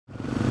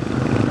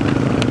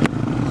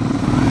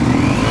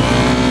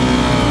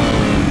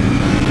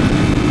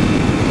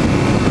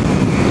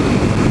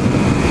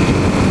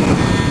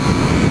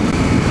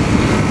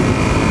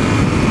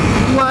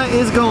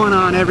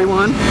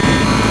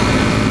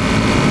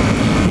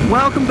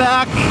Welcome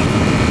back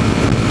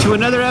to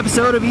another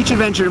episode of Each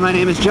Adventure. My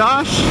name is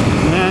Josh,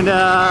 and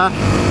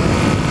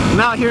I'm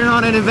out here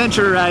on an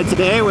adventure ride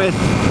today with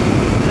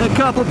a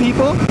couple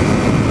people.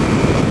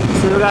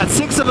 So we got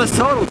 6 of us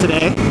total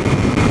today.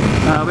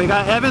 We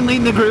got Evan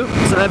leading the group,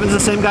 so Evan's the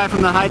same guy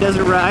from the High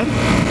Desert ride. I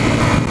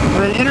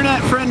have an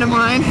internet friend of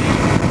mine,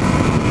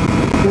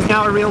 who's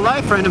now a real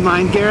life friend of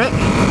mine, Garrett,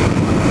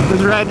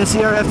 who's riding a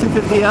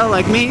CRF250L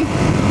like me.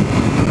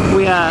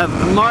 We have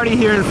Marty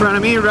here in front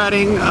of me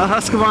riding a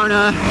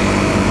Husqvarna,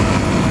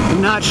 I'm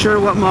not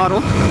sure what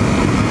model.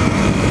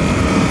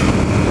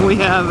 We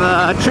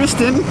have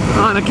Tristan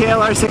on a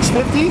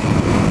KLR650,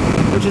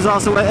 which is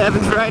also what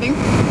Evan's riding.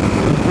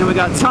 And we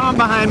got Tom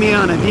behind me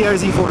on a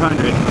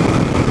DRZ400.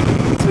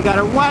 So we got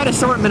a wide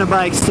assortment of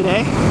bikes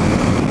today.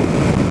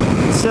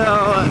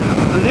 So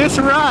this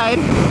ride,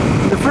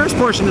 the first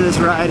portion of this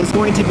ride is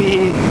going to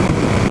be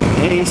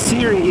a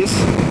series,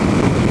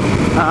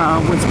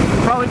 which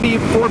will probably be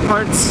 4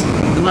 parts,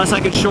 unless I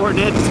could shorten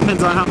it. It just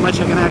depends on how much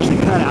I can actually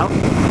cut out.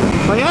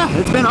 But yeah,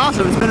 it's been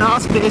awesome. It's been an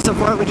awesome day so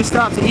far. We just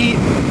stopped to eat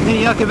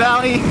in Yucca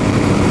Valley,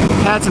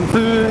 had some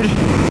food,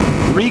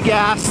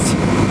 regassed,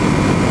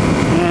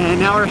 and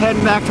now we're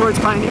heading back towards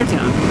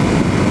Pioneertown.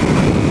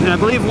 And I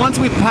believe once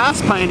we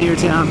pass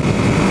Pioneertown,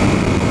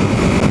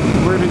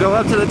 we're going to go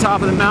up to the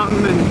top of the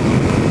mountain, and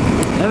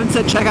Evan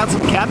said check out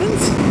some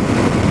cabins.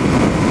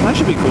 That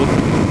should be cool.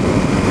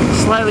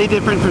 Slightly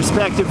different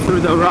perspective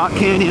through the rock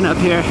canyon up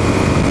here.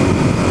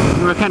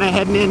 We're kind of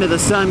heading into the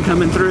sun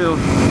coming through.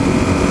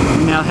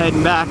 And now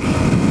heading back.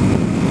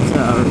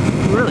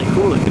 It's really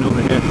cool looking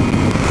over here.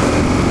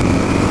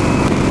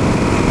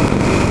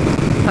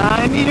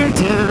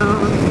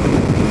 Pioneertown.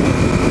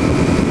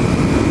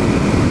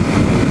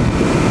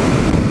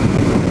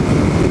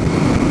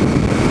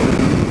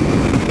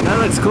 That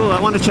looks cool. I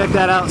want to check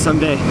that out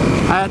someday.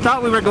 I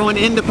thought we were going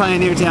into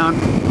Pioneertown.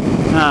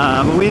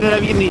 But we ended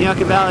up eating in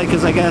Yucca Valley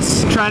because I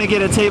guess trying to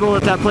get a table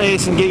at that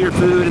place and get your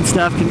food and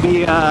stuff can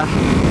be a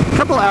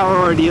couple-hour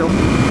ordeal.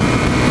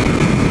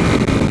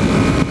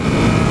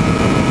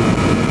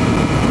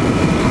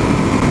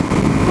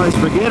 Always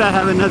forget I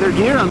have another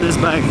gear on this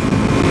bike.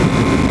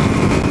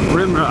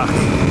 Rimrock.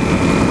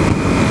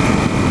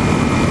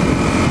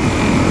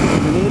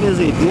 And it is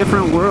a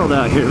different world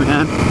out here,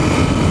 man.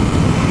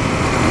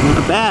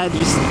 Not bad,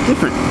 just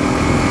different.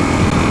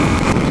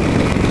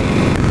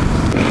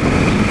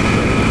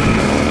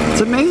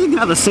 It's amazing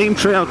how the same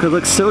trail could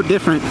look so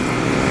different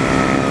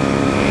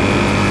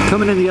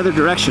coming in the other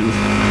direction.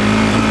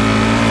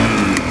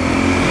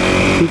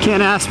 You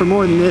can't ask for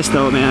more than this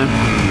though, man.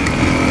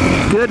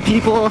 Good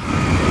people,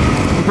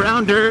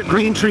 brown dirt,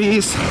 green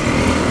trees,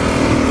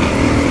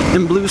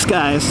 and blue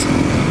skies.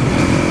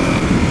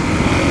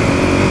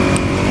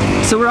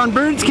 So we're on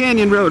Burns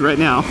Canyon Road right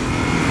now.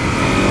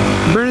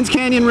 Burns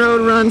Canyon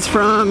Road runs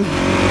from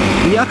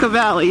Yucca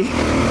Valley,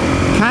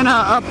 kind of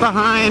up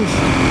behind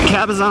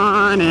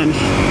Cabazon and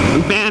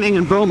Banning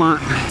and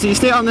Beaumont. So you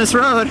stay on this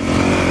road,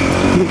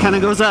 and it kind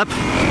of goes up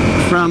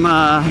from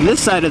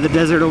this side of the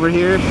desert over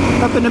here,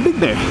 up into Big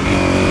Bear.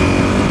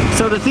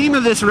 So the theme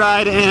of this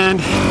ride and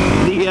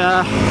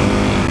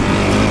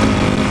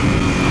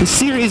the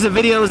series of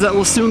videos that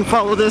will soon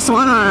follow this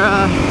one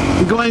are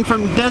going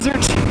from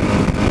desert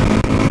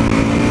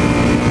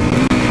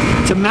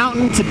to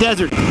mountain to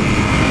desert,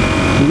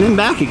 and then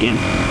back again.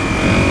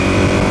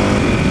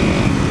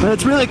 But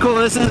it's really cool.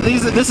 This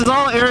is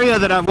all area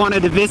that I've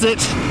wanted to visit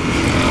 /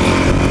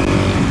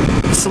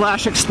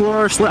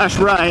 explore /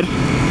 ride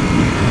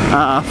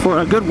for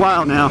a good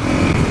while now.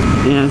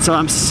 And so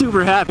I'm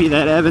super happy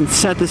that Evan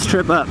set this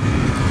trip up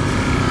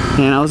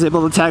and I was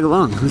able to tag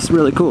along. This is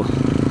really cool.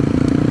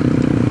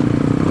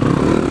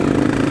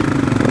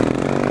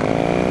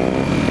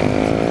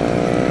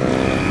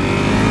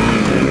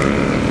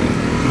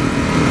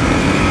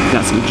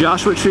 Got some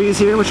Joshua trees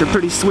here, which are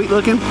pretty sweet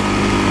looking.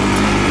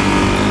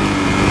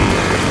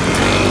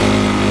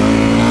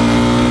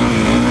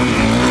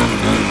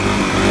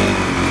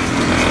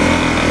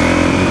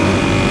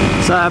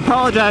 So I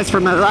apologize for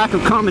my lack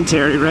of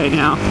commentary right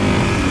now.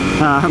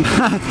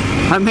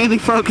 I'm mainly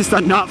focused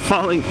on not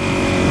falling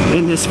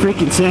in this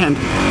freaking sand.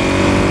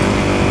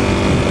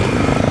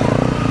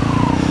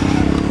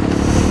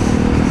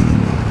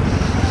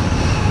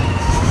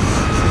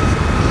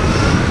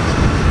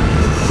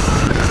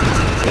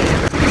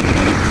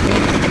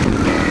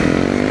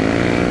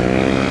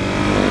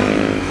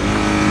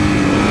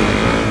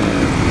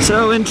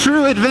 So in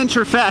true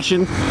adventure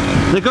fashion,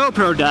 the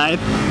GoPro died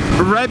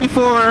right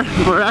before,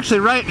 or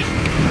actually right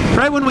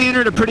when we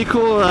entered a pretty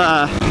cool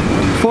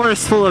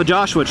forest full of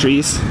Joshua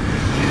trees.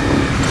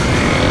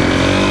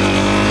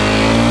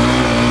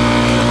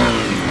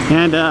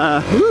 And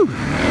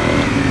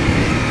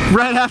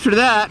right after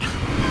that,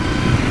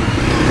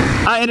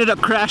 I ended up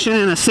crashing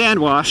in a sand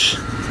wash.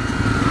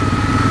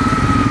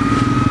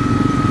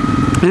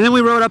 And then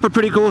we rode up a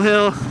pretty cool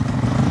hill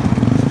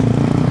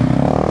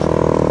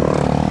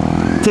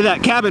to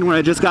that cabin where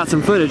I just got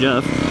some footage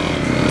of.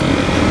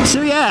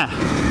 So yeah,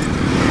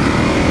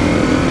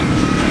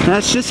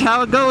 that's just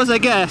how it goes, I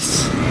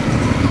guess.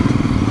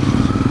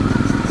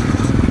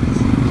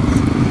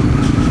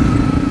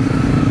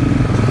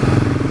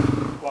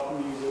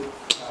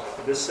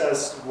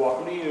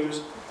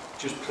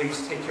 just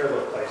please take care of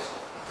the place.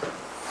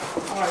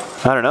 All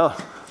right. I don't know.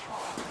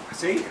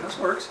 See, this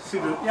works. See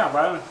the, yeah,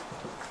 Byron.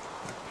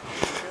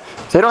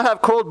 They don't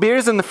have cold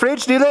beers in the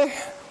fridge, do they?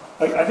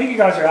 I think you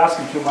guys are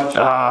asking too much.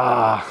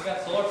 Ah. We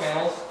got solar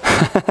panels.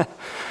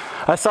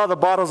 I saw the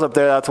bottles up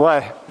there, that's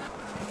why.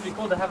 It'd be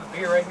cool to have a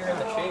beer right here in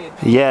the shade.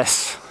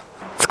 Yes.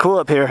 It's cool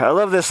up here. I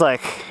love this,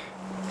 like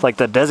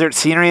the desert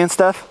scenery and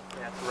stuff.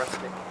 Yeah, it's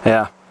rustic.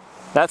 Yeah.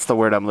 That's the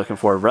word I'm looking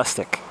for,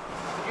 rustic.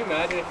 Could you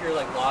imagine if you're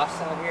like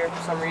lost out here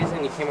for some reason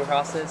and you came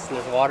across this and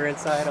there's water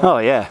inside? Oh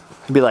yeah.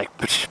 It'd be like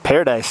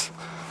paradise.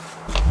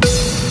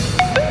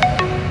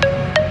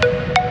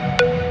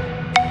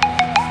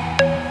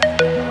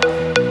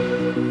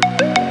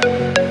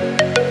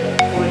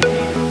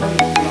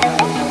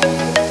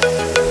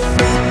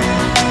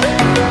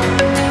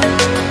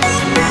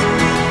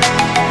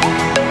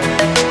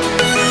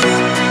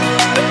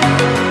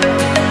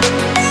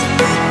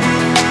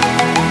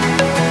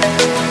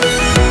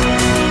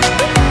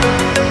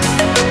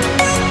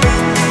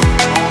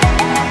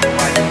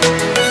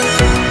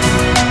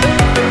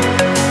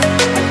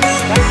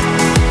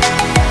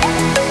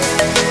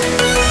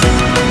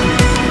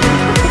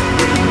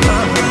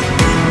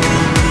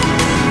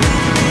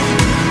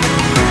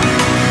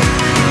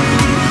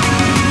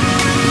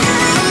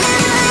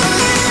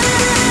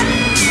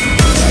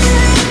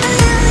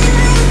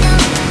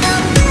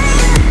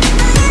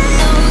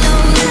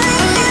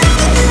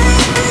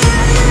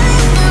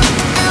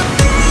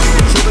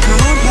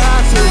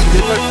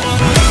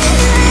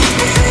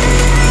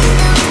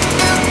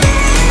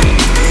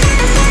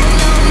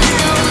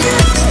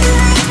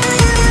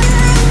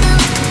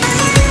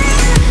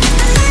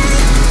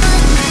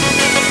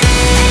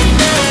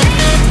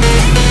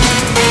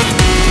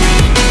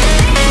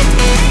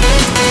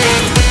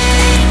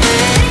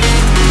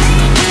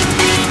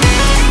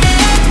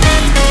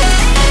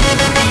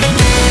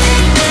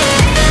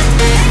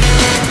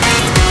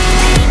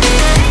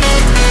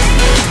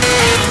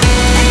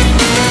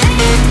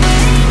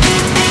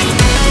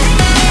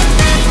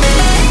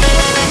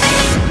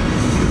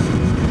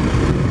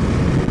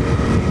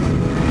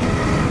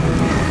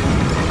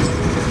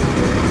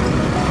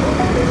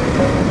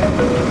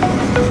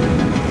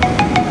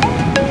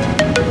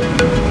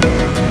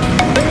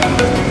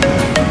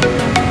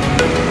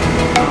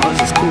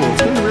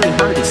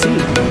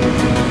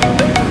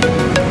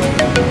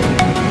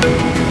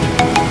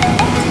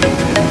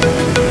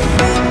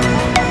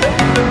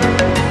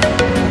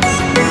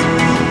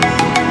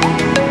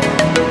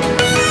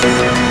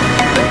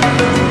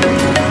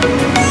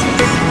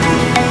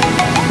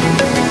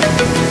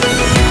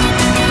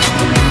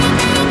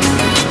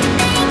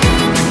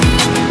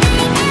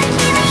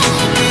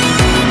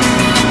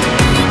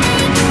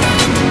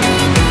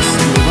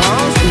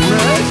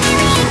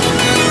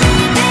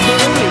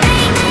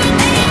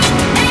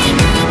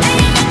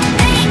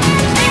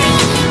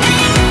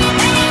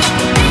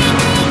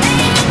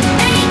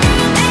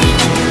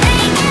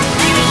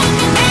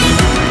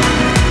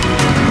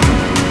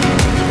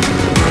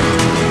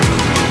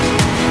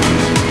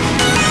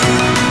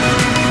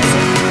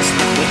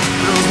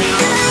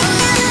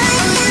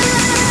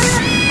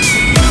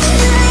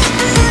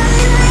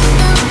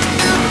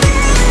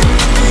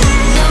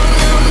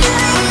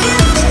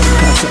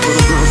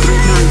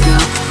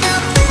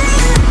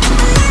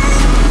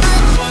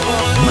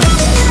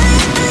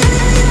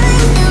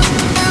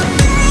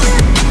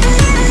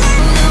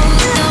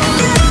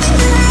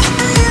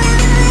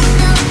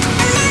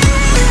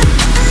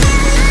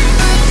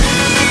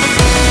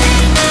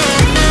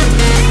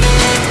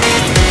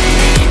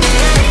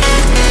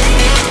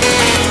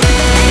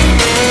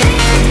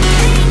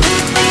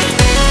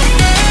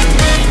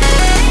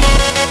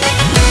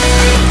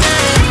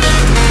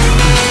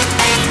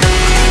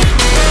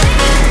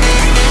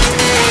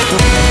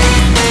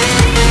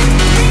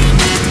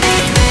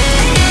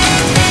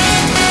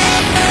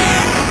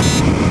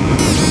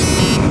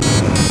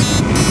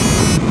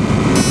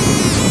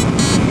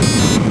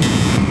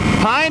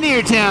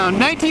 Pioneertown,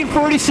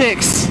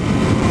 1946.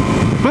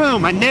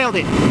 Boom, I nailed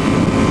it.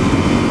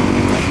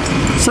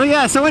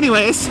 So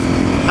anyways,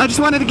 I just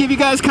wanted to give you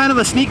guys kind of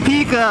a sneak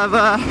peek of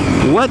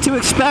what to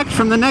expect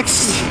from the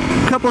next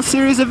couple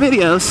series of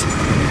videos.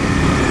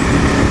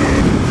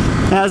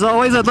 As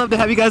always, I'd love to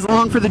have you guys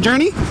along for the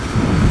journey.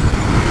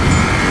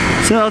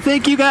 So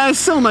thank you guys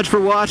so much for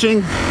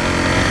watching.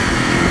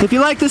 If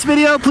you like this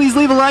video, please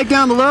leave a like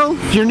down below.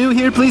 If you're new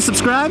here, please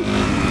subscribe.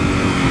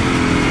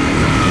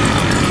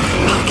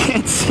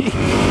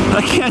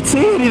 I can't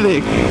see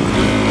anything.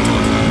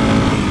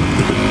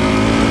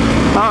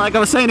 Like I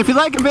was saying, if you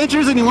like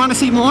adventures and you want to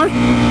see more,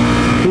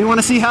 you want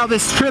to see how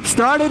this trip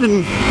started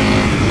and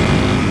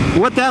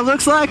what that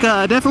looks like,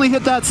 definitely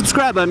hit that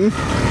subscribe button.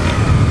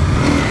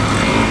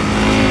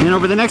 And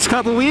over the next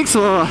couple weeks,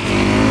 we'll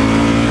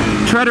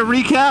try to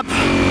recap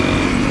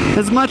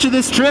as much of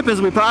this trip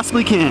as we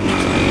possibly can.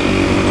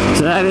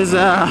 So that is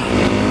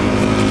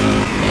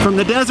from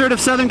the desert of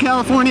Southern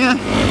California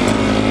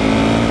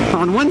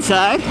on one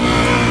side,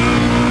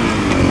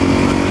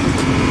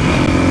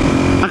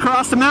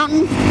 across the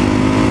mountain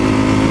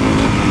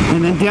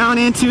and then down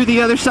into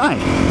the other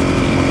side.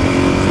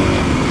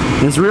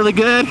 It's really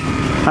good.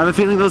 I have a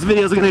feeling those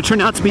videos are going to turn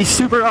out to be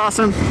super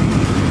awesome,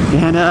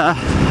 and I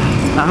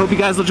hope you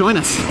guys will join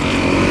us.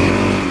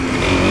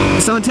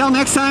 So until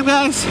next time,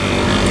 guys,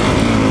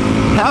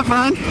 have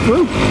fun,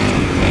 woo,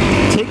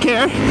 take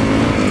care,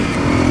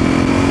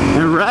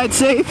 and ride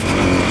safe,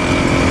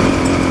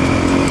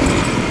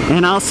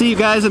 and I'll see you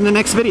guys in the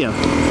next video.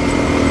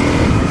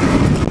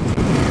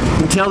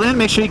 Until then,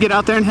 make sure you get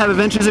out there and have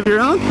adventures of your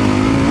own,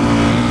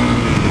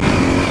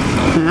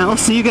 and I'll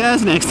see you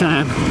guys next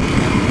time.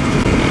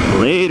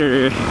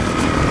 Later.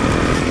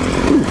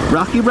 Ooh,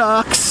 rocky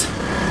rocks.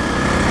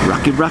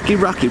 Rocky, rocky,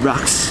 rocky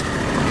rocks.